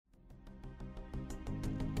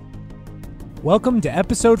Welcome to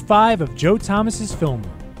episode 5 of Joe Thomas's Film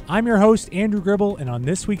Room. I'm your host, Andrew Gribble, and on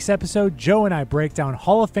this week's episode, Joe and I break down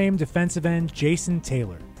Hall of Fame defensive end Jason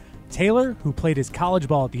Taylor. Taylor, who played his college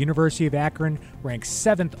ball at the University of Akron, ranks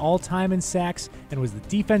 7th all-time in sacks and was the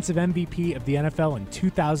defensive MVP of the NFL in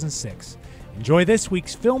 2006. Enjoy this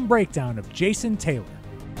week's film breakdown of Jason Taylor.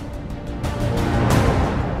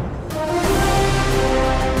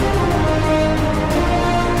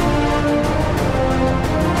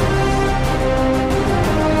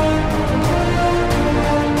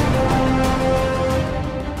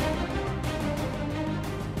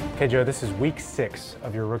 Okay, Joe, this is week 6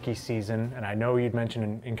 of your rookie season, and I know you'd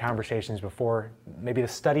mentioned in conversations before, maybe the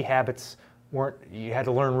study habits you had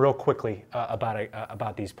to learn real quickly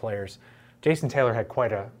about these players. Jason Taylor had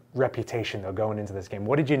quite a reputation, though, going into this game.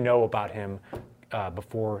 What did you know about him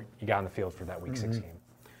before you got on the field for that week 6 game?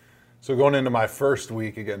 So going into my first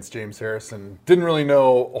week against James Harrison, didn't really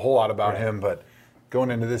know a whole lot about him, but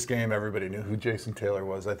going into this game, everybody knew who Jason Taylor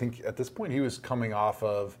was. I think at this point he was coming off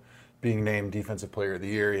of being named Defensive Player of the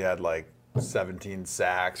Year. He had like 17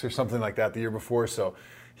 sacks or something like that the year before. So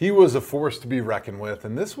he was a force to be reckoned with.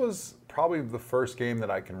 And this was probably the first game that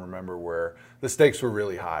I can remember where the stakes were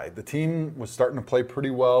really high. The team was starting to play pretty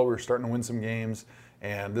well. We were starting to win some games.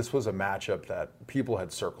 And this was a matchup that people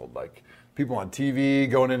had circled. Like people on TV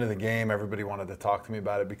going into the game, everybody wanted to talk to me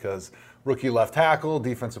about it because rookie left tackle,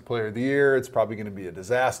 Defensive Player of the Year, it's probably going to be a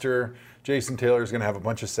disaster. Jason Taylor is going to have a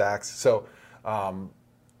bunch of sacks. So,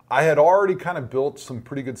 I had already kind of built some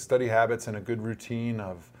pretty good study habits and a good routine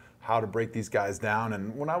of how to break these guys down.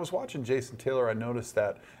 And when I was watching Jason Taylor, I noticed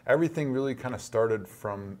that everything really kind of started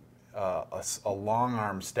from a long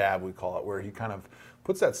arm stab, we call it, where he kind of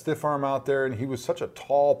puts that stiff arm out there. And he was such a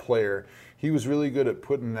tall player. He was really good at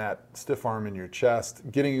putting that stiff arm in your chest,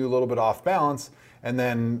 getting you a little bit off balance. And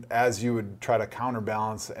then as you would try to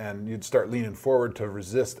counterbalance and you'd start leaning forward to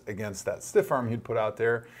resist against that stiff arm he'd put out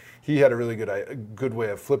there, he had a really good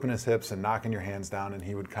way of flipping his hips and knocking your hands down, and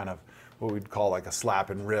he would kind of what we'd call like a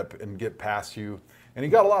slap and rip and get past you. And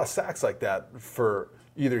he got a lot of sacks like that for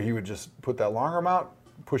either he would just put that long arm out,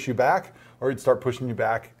 push you back, or he'd start pushing you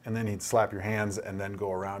back, and then he'd slap your hands and then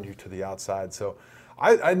go around you to the outside. So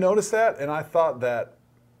I noticed that, and I thought that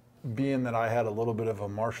being that I had a little bit of a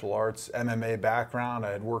martial arts MMA background,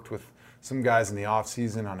 I had worked with some guys in the off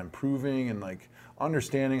season on improving and like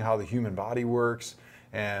understanding how the human body works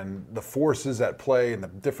and the forces at play and the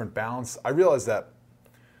different balance. I realized that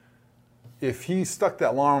if he stuck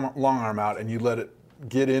that long arm out and you let it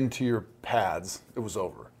get into your pads, it was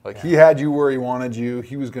over. Like he had you where he wanted you.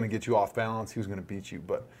 He was going to get you off balance. He was going to beat you.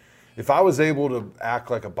 But if I was able to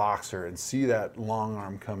act like a boxer and see that long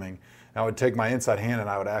arm coming, I would take my inside hand and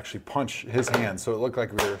I would actually punch his hand so it looked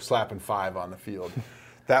like we were slapping 5 on the field.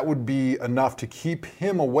 That would be enough to keep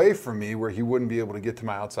him away from me where he wouldn't be able to get to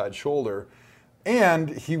my outside shoulder. And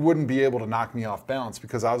he wouldn't be able to knock me off balance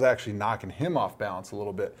because I was actually knocking him off balance a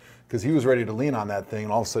little bit because he was ready to lean on that thing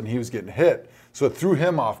and all of a sudden he was getting hit. So it threw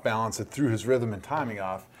him off balance. It threw his rhythm and timing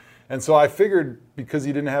off. And so I figured because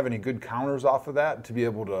he didn't have any good counters off of that to be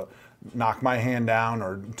able to knock my hand down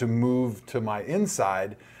or to move to my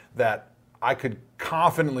inside, that I could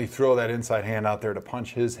confidently throw that inside hand out there to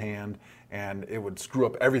punch his hand and it would screw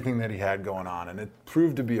up everything that he had going on. And it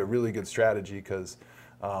proved to be a really good strategy because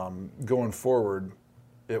going forward,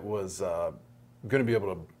 it was going to be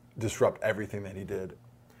able to disrupt everything that he did.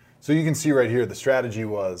 So you can see right here, the strategy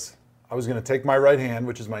was I was going to take my right hand,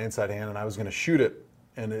 which is my inside hand, and I was going to shoot it.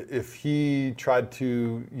 And if he tried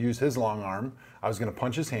to use his long arm, I was going to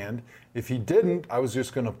punch his hand. If he didn't, I was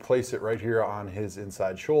just going to place it right here on his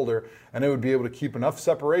inside shoulder, and it would be able to keep enough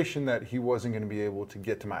separation that he wasn't going to be able to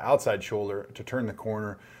get to my outside shoulder to turn the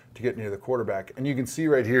corner to get near the quarterback. And you can see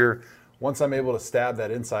right here, once I'm able to stab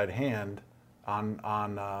that inside hand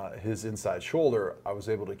on his inside shoulder, I was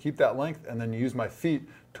able to keep that length and then use my feet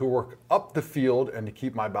to work up the field and to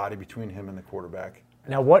keep my body between him and the quarterback.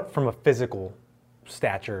 Now, what from a physical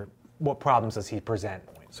stature, what problems does he present?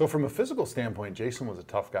 So from a physical standpoint, Jason was a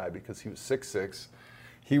tough guy because he was 6'6".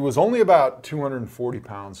 He was only about 240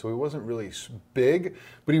 pounds, so he wasn't really big,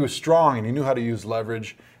 but he was strong and he knew how to use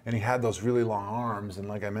leverage and he had those really long arms. And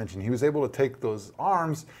like I mentioned, he was able to take those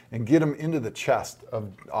arms and get them into the chest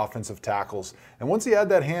of offensive tackles. And once he had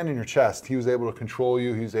that hand in your chest, he was able to control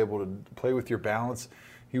you. He was able to play with your balance.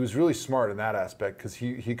 He was really smart in that aspect because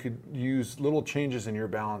he could use little changes in your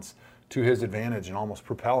balance to his advantage and almost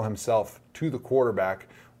propel himself to the quarterback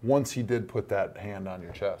once he did put that hand on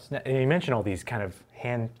your chest. Now, and you mentioned all these kind of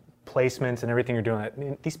hand placements and everything you're doing. I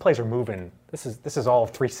mean, these plays are moving. This is all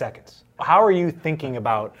 3 seconds. How are you thinking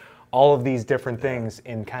about all of these different things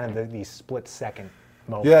in kind of these split second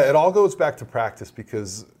moments? Yeah, it all goes back to practice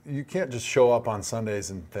because you can't just show up on Sundays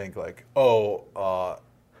and think like,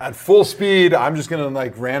 at full speed, I'm just going to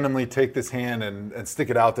like randomly take this hand and stick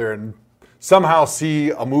it out there and somehow see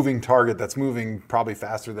a moving target that's moving probably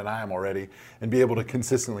faster than I am already and be able to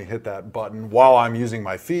consistently hit that button while I'm using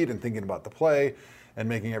my feet and thinking about the play and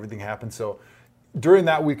making everything happen. So during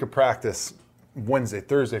that week of practice, Wednesday,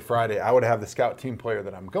 Thursday, Friday, I would have the scout team player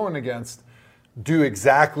that I'm going against do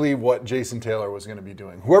exactly what Jason Taylor was going to be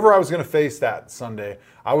doing. Whoever I was going to face that Sunday,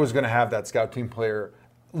 I was going to have that scout team player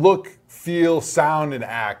look, feel, sound, and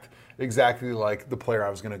act exactly like the player I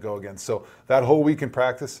was going to go against. So that whole week in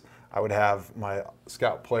practice, I would have my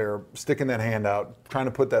scout player sticking that hand out, trying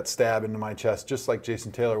to put that stab into my chest, just like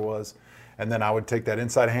Jason Taylor was. And then I would take that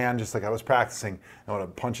inside hand, just like I was practicing, and I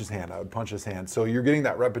would punch his hand. I would punch his hand. So you're getting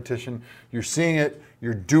that repetition. You're seeing it.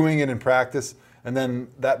 You're doing it in practice. And then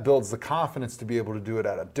that builds the confidence to be able to do it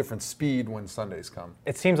at a different speed when Sundays come.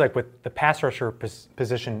 It seems like with the pass rusher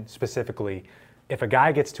position specifically, if a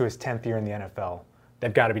guy gets to his 10th year in the NFL,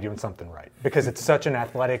 they've got to be doing something right because it's such an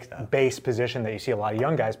athletic-based position that you see a lot of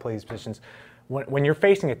young guys play these positions. When you're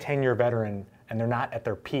facing a 10-year veteran and they're not at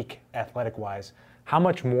their peak athletic-wise, how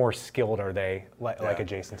much more skilled are they like a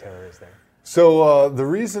Jason Taylor is there? So the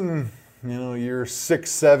reason you're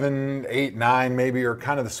 6, 7, 8, 9 maybe are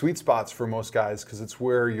kind of the sweet spots for most guys because it's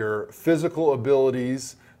where your physical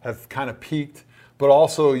abilities have kind of peaked, but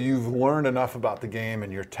also you've learned enough about the game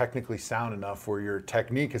and you're technically sound enough where your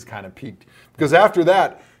technique has kind of peaked. Because after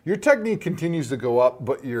that, your technique continues to go up,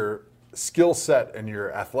 but your skill set and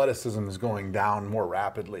your athleticism is going down more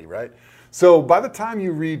rapidly, right? So by the time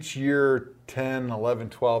you reach year 10,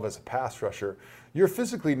 11, 12 as a pass rusher, you're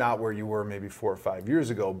physically not where you were maybe 4 or 5 years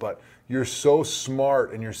ago, but you're so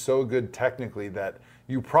smart and you're so good technically that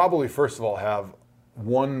you probably, first of all, have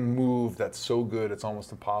one move that's so good it's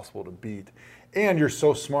almost impossible to beat. And you're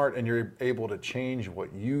so smart and you're able to change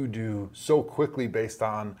what you do so quickly based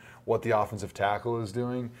on what the offensive tackle is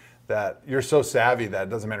doing that you're so savvy that it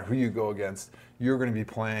doesn't matter who you go against, you're going to be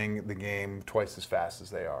playing the game twice as fast as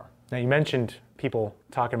they are. Now, you mentioned people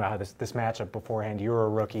talking about how this matchup beforehand, you were a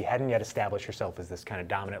rookie, hadn't yet established yourself as this kind of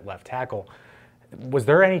dominant left tackle. Was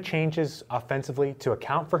there any changes offensively to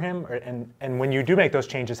account for him? And when you do make those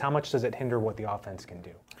changes, how much does it hinder what the offense can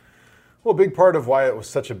do? Well, a big part of why it was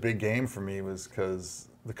such a big game for me was because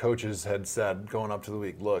the coaches had said going up to the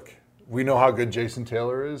week, look, we know how good Jason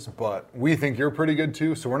Taylor is, but we think you're pretty good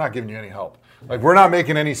too, so we're not giving you any help. Like, we're not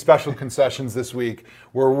making any special concessions this week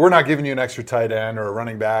where we're not giving you an extra tight end or a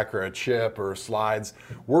running back or a chip or slides.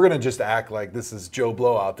 We're going to just act like this is Joe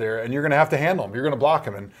Blow out there, and you're going to have to handle him. You're going to block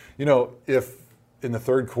him. And, if in the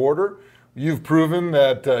third quarter you've proven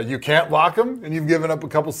that you can't block him and you've given up a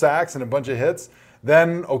couple sacks and a bunch of hits,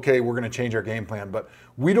 then, okay, we're going to change our game plan. But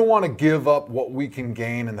we don't want to give up what we can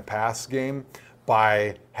gain in the pass game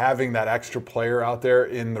by having that extra player out there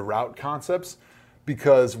in the route concepts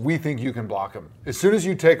because we think you can block him. As soon as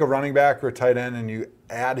you take a running back or a tight end and you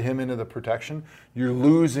add him into the protection, you're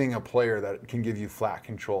losing a player that can give you flat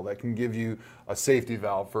control, that can give you a safety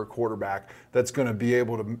valve for a quarterback that's going to be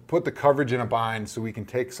able to put the coverage in a bind so we can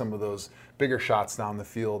take some of those bigger shots down the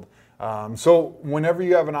field. So whenever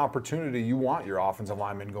you have an opportunity, you want your offensive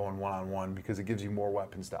lineman going one-on-one because it gives you more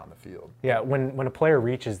weapons down the field. Yeah, when a player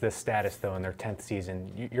reaches this status, though, in their 10th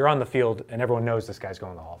season, you're on the field and everyone knows this guy's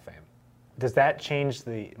going to the Hall of Fame. Does that change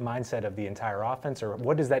the mindset of the entire offense, or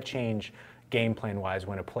what does that change game plan-wise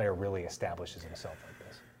when a player really establishes himself like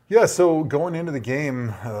this? Yeah, so going into the game,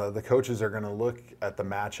 the coaches are going to look at the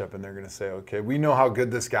matchup and they're going to say, okay, we know how good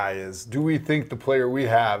this guy is. Do we think the player we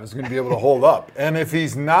have is going to be able to hold up? And if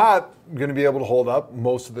he's not going to be able to hold up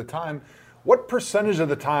most of the time, what percentage of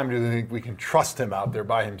the time do they think we can trust him out there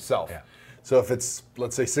by himself? Yeah. So if it's,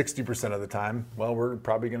 let's say, 60% of the time, well, we're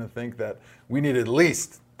probably going to think that we need at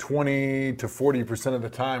least 20 to 40% of the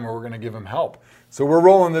time where we're going to give him help. So we're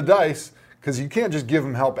rolling the dice because you can't just give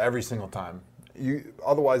him help every single time.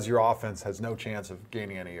 Otherwise, your offense has no chance of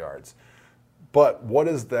gaining any yards. But what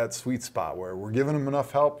is that sweet spot where we're giving him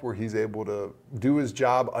enough help where he's able to do his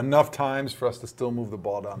job enough times for us to still move the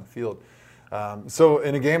ball down the field? So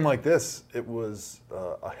in a game like this, it was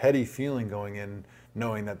a heady feeling going in,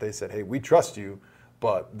 knowing that they said, hey, we trust you,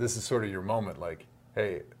 but this is sort of your moment. Like,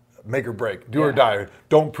 hey, make or break, do or die,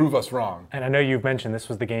 don't prove us wrong. And I know you've mentioned this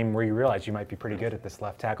was the game where you realized you might be pretty good at this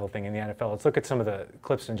left tackle thing in the NFL. Let's look at some of the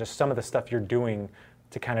clips and just some of the stuff you're doing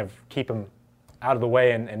to kind of keep him out of the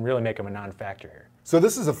way and really make him a non-factor here. So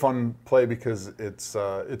this is a fun play because it's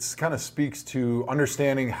kind of speaks to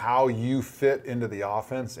understanding how you fit into the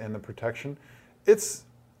offense and the protection. It's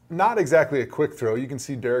not exactly a quick throw. You can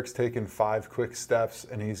see Derek's taken 5 quick steps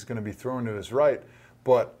and he's going to be thrown to his right.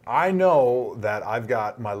 but I know that I've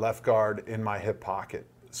got my left guard in my hip pocket.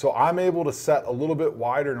 So I'm able to set a little bit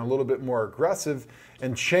wider and a little bit more aggressive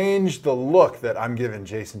and change the look that I'm giving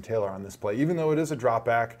Jason Taylor on this play. Even though it is a drop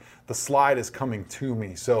back, the slide is coming to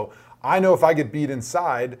me. So I know if I get beat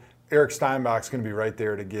inside, Eric Steinbach's going to be right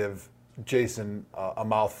there to give Jason a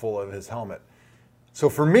mouthful of his helmet. So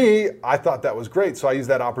for me, I thought that was great. So I used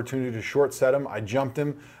that opportunity to short set him. I jumped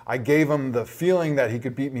him. I gave him the feeling that he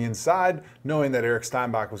could beat me inside, knowing that Eric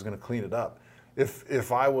Steinbach was going to clean it up.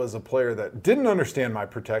 If I was a player that didn't understand my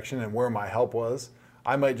protection and where my help was,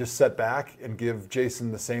 I might just set back and give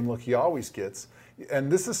Jason the same look he always gets. And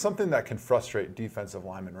this is something that can frustrate defensive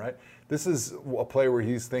linemen, right? This is a play where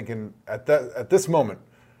he's thinking at this moment,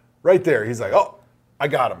 right there, he's like, oh, I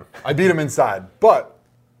got him. I beat him inside. But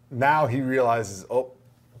now he realizes, oh,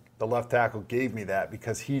 the left tackle gave me that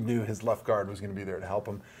because he knew his left guard was going to be there to help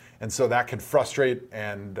him. And so that can frustrate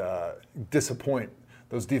and disappoint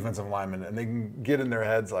those defensive linemen. And they can get in their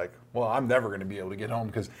heads like, well, I'm never going to be able to get home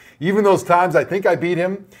because even those times I think I beat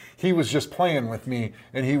him, he was just playing with me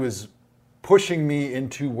and he was pushing me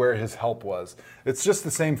into where his help was. It's just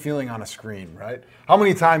the same feeling on a screen, right? How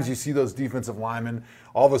many times you see those defensive linemen,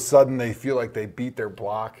 all of a sudden they feel like they beat their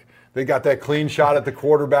block. They got that clean shot at the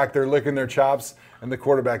quarterback, they're licking their chops, and the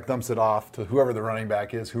quarterback dumps it off to whoever the running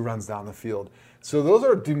back is who runs down the field. So those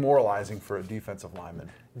are demoralizing for a defensive lineman.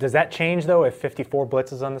 Does that change, though, if 54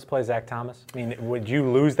 blitzes on this play, Zach Thomas? I mean, would you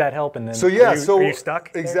lose that help and then are you stuck?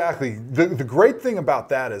 Exactly. The great thing about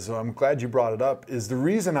that is, I'm glad you brought it up, is the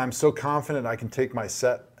reason I'm so confident I can take my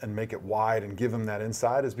set and make it wide and give him that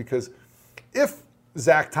inside is because if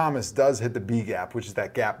Zach Thomas does hit the B gap, which is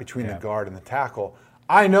that gap between the guard and the tackle,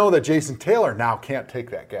 I know that Jason Taylor now can't take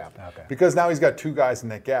that gap because now he's got two guys in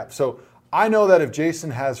that gap. So I know that if Jason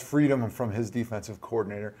has freedom from his defensive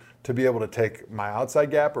coordinator to be able to take my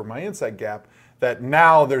outside gap or my inside gap, that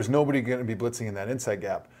now there's nobody going to be blitzing in that inside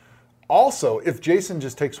gap. Also, if Jason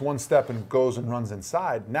just takes one step and goes and runs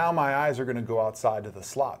inside, now my eyes are going to go outside to the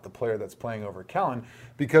slot, the player that's playing over Kellen,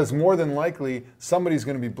 because more than likely somebody's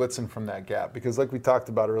going to be blitzing from that gap. Because like we talked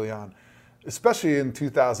about early on, especially in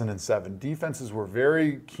 2007, defenses were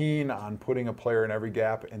very keen on putting a player in every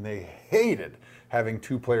gap, and they hated having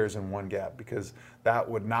two players in one gap because that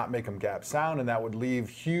would not make them gap sound, and that would leave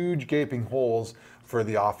huge gaping holes for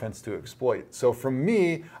the offense to exploit. So from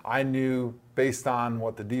me, I knew based on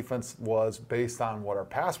what the defense was, based on what our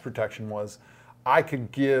pass protection was, I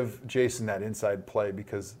could give Jason that inside play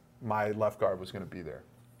because my left guard was going to be there.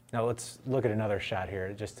 Now let's look at another shot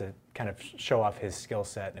here just to kind of show off his skill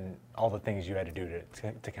set and all the things you had to do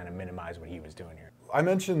to kind of minimize what he was doing here. I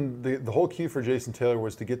mentioned the whole key for Jason Taylor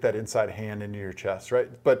was to get that inside hand into your chest, right?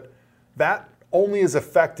 But that only is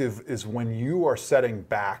effective is when you are setting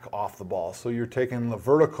back off the ball. So you're taking the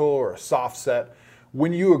vertical or a soft set.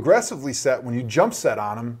 When you aggressively set, when you jump set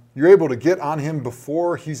on him, you're able to get on him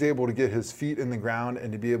before he's able to get his feet in the ground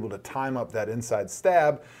and to be able to time up that inside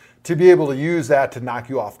stab to be able to use that to knock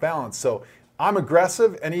you off balance. So I'm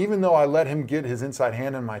aggressive, and even though I let him get his inside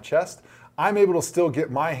hand in my chest, I'm able to still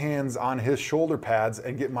get my hands on his shoulder pads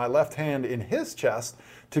and get my left hand in his chest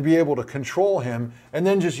to be able to control him, and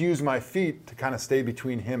then just use my feet to kind of stay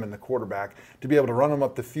between him and the quarterback to be able to run him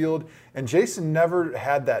up the field. And Jason never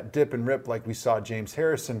had that dip and rip like we saw James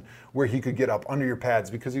Harrison, where he could get up under your pads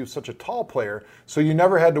because he was such a tall player. So you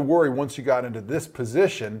never had to worry once you got into this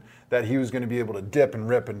position that he was going to be able to dip and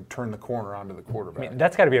rip and turn the corner onto the quarterback. I mean,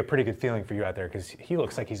 that's got to be a pretty good feeling for you out there because he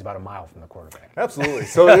looks like he's about a mile from the quarterback. Absolutely.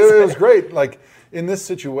 So it was great. Like in this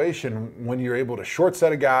situation, when you're able to short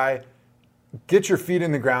set a guy, get your feet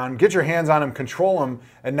in the ground, get your hands on him, control him,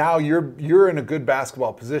 and now you're in a good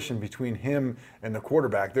basketball position between him and the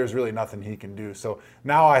quarterback. There's really nothing he can do. So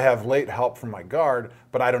now I have late help from my guard,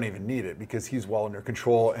 but I don't even need it because he's well under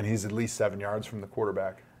control and he's at least 7 yards from the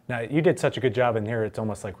quarterback. Now, you did such a good job in here, it's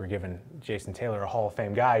almost like we're giving Jason Taylor a Hall of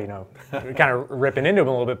Fame guy, you know, kind of ripping into him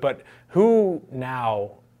a little bit. But who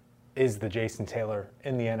now is the Jason Taylor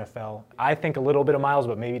in the NFL? I think a little bit of Miles,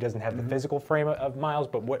 but maybe doesn't have the physical frame of Miles.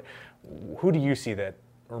 But who do you see that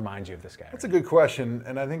reminds you of this guy? That's a good question,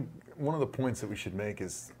 and I think one of the points that we should make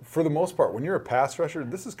is, for the most part, when you're a pass rusher,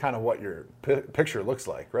 this is kind of what your picture looks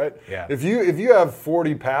like, right? Yeah. If you have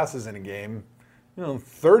 40 passes in a game,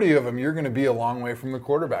 30 of them you're going to be a long way from the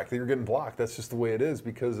quarterback that you're getting blocked. That's just the way it is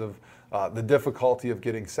because of the difficulty of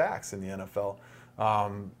getting sacks in the NFL.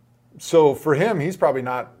 So for him, he's probably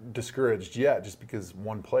not discouraged yet just because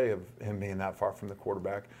one play of him being that far from the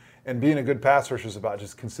quarterback. And being a good pass rusher is about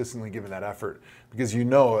just consistently giving that effort because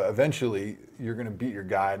eventually you're going to beat your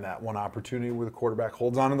guy in that one opportunity where the quarterback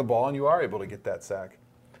holds on to the ball and you are able to get that sack.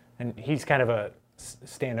 And he's kind of a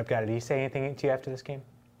stand-up guy. Did he say anything to you after this game?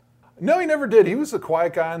 No, he never did. He was a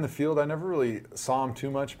quiet guy on the field. I never really saw him too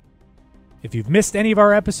much. If you've missed any of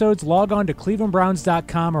our episodes, log on to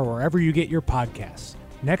clevelandbrowns.com or wherever you get your podcasts.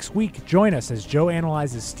 Next week, join us as Joe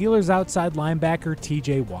analyzes Steelers outside linebacker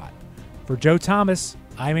TJ Watt. For Joe Thomas,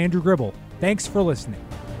 I'm Andrew Gribble. Thanks for listening.